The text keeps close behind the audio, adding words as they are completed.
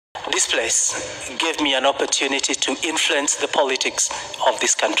this place gave me an opportunity to influence the politics of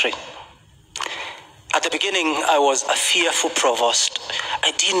this country. At the beginning, I was a fearful provost.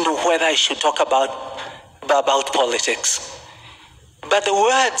 I didn't know whether I should talk about politics. But the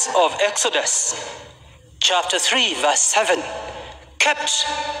words of Exodus chapter 3, verse 7 kept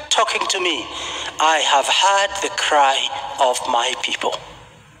talking to me. I have heard the cry of my people.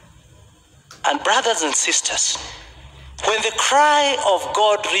 And brothers and sisters, when the cry of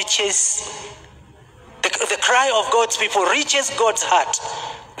God reaches, the cry of God's people reaches God's heart,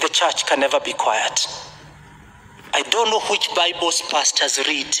 the church can never be quiet. I don't know which Bibles pastors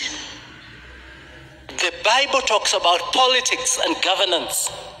read. The Bible talks about politics and governance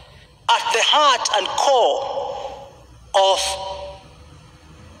at the heart and core of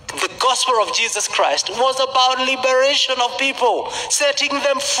the gospel of Jesus Christ was about liberation of people, setting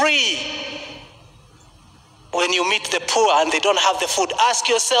them free. When you meet the poor and they don't have the food, ask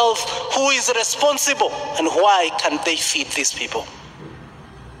yourself, who is responsible and why can they feed these people?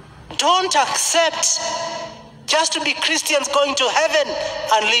 Don't accept just to be Christians going to heaven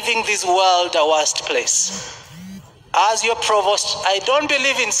and leaving this world a worst place. As your provost, I don't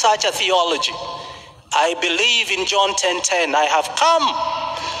believe in such a theology. I believe in John 10:10. I have come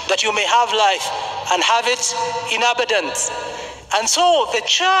that you may have life and have it in abundance. And so the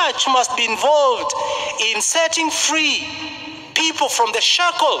church must be involved in setting free people from the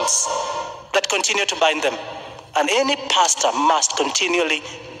shackles that continue to bind them. And any pastor must continually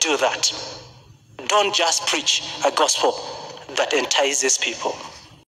do that. Don't just preach a gospel that entices people.